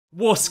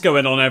What's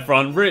going on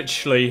everyone,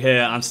 Rich Lee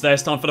here, and today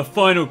it's time for the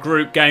final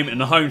group game in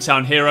the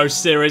Hometown Heroes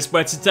series,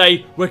 where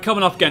today we're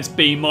coming up against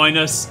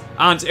BMOnus,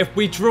 and if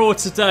we draw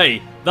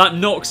today, that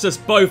knocks us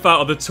both out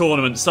of the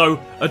tournament, so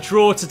a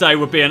draw today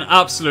would be an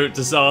absolute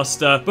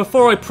disaster.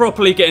 Before I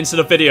properly get into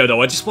the video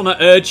though, I just want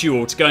to urge you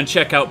all to go and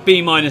check out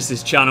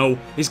BMOnus' channel.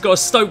 He's got a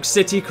Stoke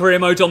City career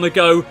mode on the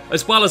go,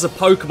 as well as a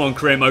Pokemon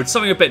career mode,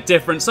 something a bit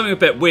different, something a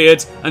bit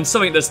weird, and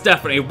something that's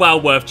definitely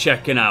well worth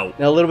checking out.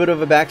 Now a little bit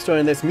of a backstory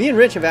on this, me and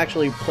Rich have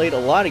actually played a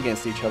lot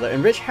against each other,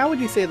 and Rich, how would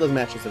you say those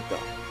matches have gone?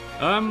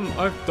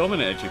 I've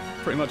dominated you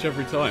pretty much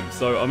every time,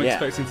 so I'm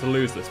expecting to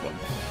lose this one.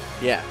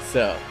 Yeah,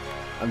 so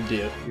I'm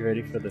due. You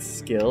ready for the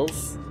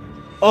skills?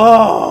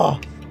 Oh!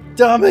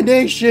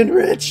 Domination,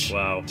 Rich!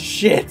 Wow.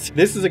 Shit!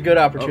 This is a good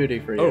opportunity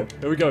for you. Oh,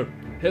 here we go.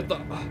 Hit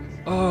that.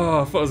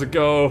 Oh, I thought it was a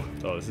goal.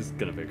 Oh, this is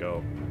gonna be a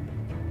goal.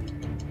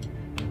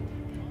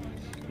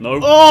 No.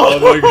 Oh,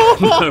 my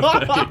god. No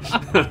way.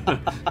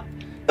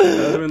 That would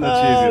have been the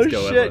cheesiest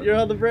goal shit, ever. you're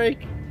on the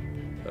break.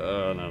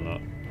 No, I'm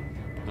not.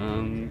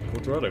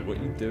 Quadrado, what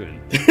are you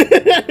doing?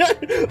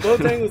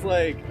 Boateng was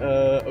like,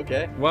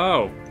 okay.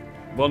 Wow.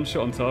 One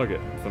shot on target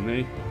for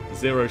me.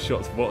 0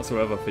 shots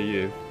whatsoever for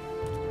you.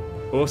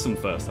 Awesome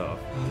first half.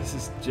 Oh, this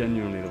is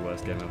genuinely the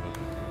worst game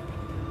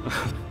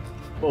ever.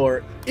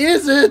 Or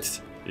is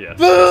it? Yes.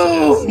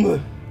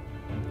 Boom!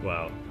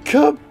 Wow.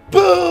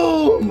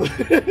 Kaboom!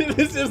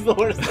 This is the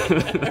worst game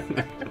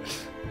ever.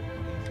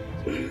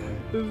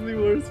 This is the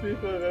worst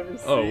FIFA I've ever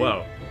seen. Oh,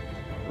 wow.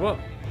 What?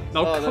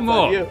 No, Oh, come that's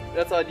on. You.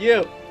 That's on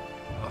you.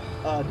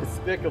 Oh,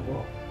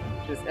 despicable.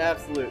 Just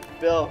absolute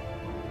filth.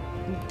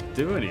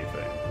 Do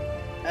anything.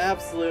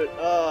 Absolute,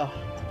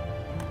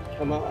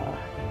 come on.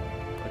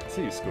 I can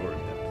see you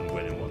scoring and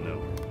winning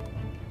 1-0.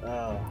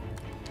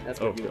 That's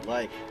what you would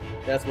like.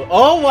 That's what.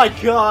 Oh my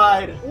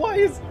god! Why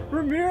is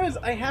Ramirez?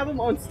 I have him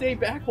on stay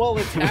back while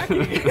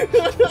attacking.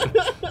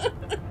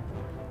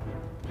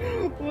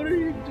 What are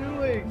you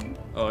doing?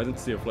 Oh, I didn't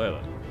see a player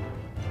there.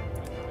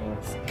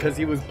 Because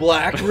he was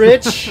black,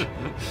 Rich.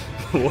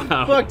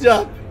 Wow. Fucked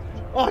up.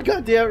 Oh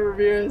goddamn,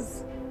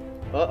 Ramirez.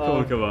 Come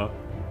on, come on.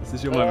 This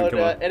is your moment,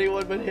 come on.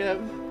 Anyone but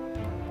him.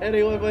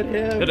 Anyone but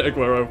him. Hit it,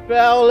 Aguero.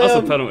 Foul him.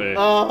 That's a penalty.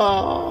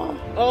 Oh,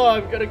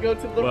 I'm gonna go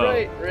to the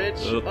right,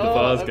 Rich. The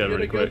bar's getting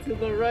really quick. I'm gonna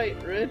go to the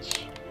right,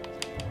 Rich.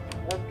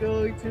 I'm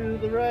going to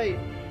the right.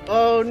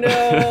 Oh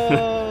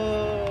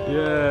no!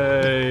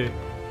 Yay!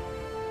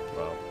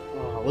 Wow.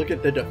 Oh, look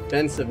at the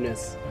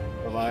defensiveness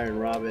of Iron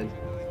Robin.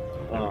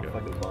 Oh,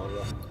 fucking ball,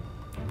 yeah.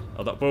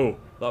 Oh, that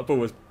ball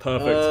was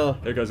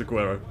perfect. Here goes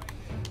Aguero.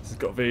 This has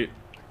got to be.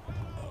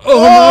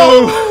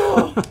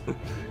 Oh no!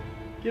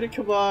 Get it,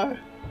 Kamar.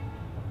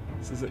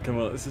 This is it,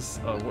 Kamar. This is.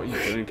 Oh, what are you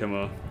doing,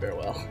 Kamar?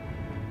 Farewell.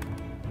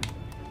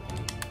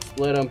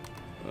 Split him.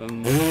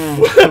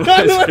 This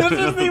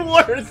is the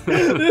worst.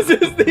 This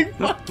is the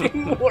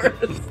fucking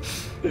worst.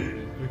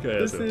 Okay,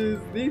 this is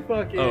the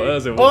fucking. Oh,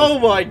 there's it. Oh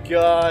my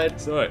god.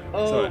 Sorry.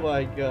 Oh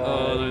my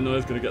god. Oh no,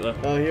 it's gonna get there.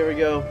 Oh, here we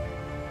go.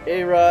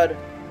 A-Rod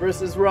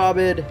versus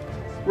Robin.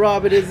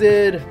 Robin is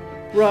in.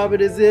 Robin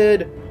is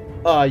in.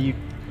 Oh, you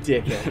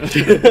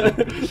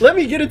dickhead. Let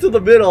me get into the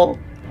middle.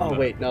 Oh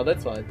wait, no,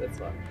 that's fine. That's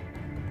fine.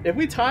 If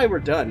we tie, we're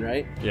done,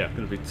 right? Yeah,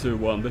 gonna be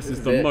 2-1. This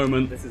is the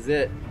moment. This is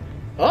it.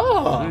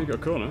 Oh! There you go,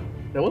 corner.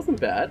 That wasn't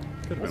bad.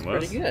 Could have That's been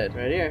worse. pretty good.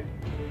 Right here.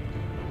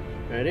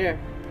 Right here.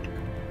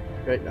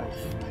 Right now.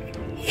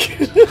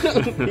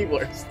 The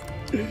worst.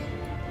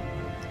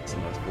 It's a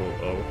nice ball.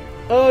 Oh.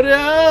 Oh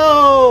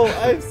no!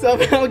 I've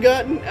somehow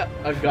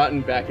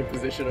gotten back in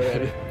position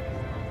already.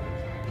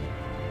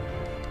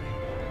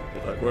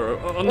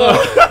 Oh no!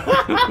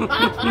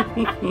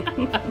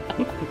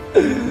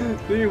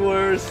 The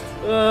worst.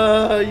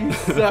 You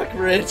suck,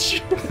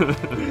 Rich.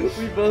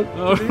 We both.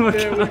 To be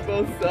fair, we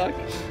both suck.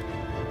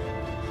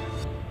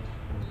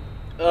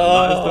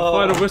 That is the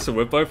final whistle.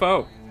 We're both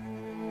out.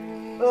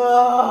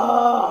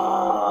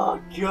 Oh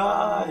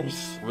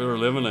gosh. We're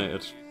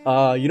eliminated.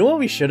 You know what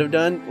we should have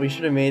done? We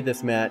should have made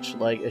this match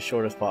like as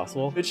short as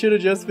possible. It should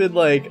have just been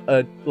like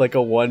a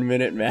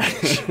 1-minute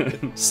match.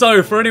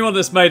 So, for anyone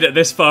that's made it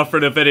this far through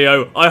the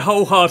video, I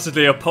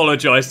wholeheartedly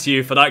apologise to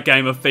you for that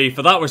game of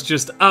FIFA. That was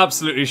just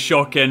absolutely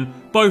shocking.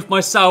 Both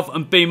myself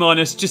and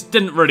BMOnus just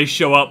didn't really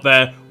show up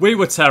there. We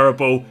were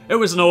terrible. It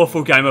was an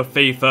awful game of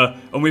FIFA,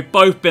 and we've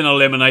both been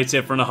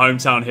eliminated from the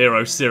Hometown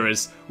Heroes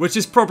series, which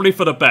is probably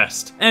for the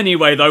best.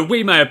 Anyway though,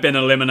 we may have been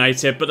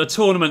eliminated, but the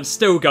tournament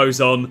still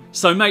goes on,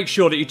 so make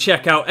sure that you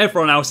check out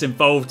everyone else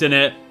involved in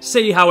it,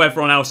 see how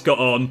everyone else got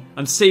on,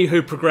 and see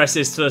who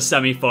progresses to the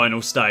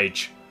semi-final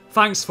stage.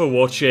 Thanks for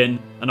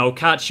watching, and I'll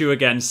catch you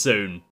again soon.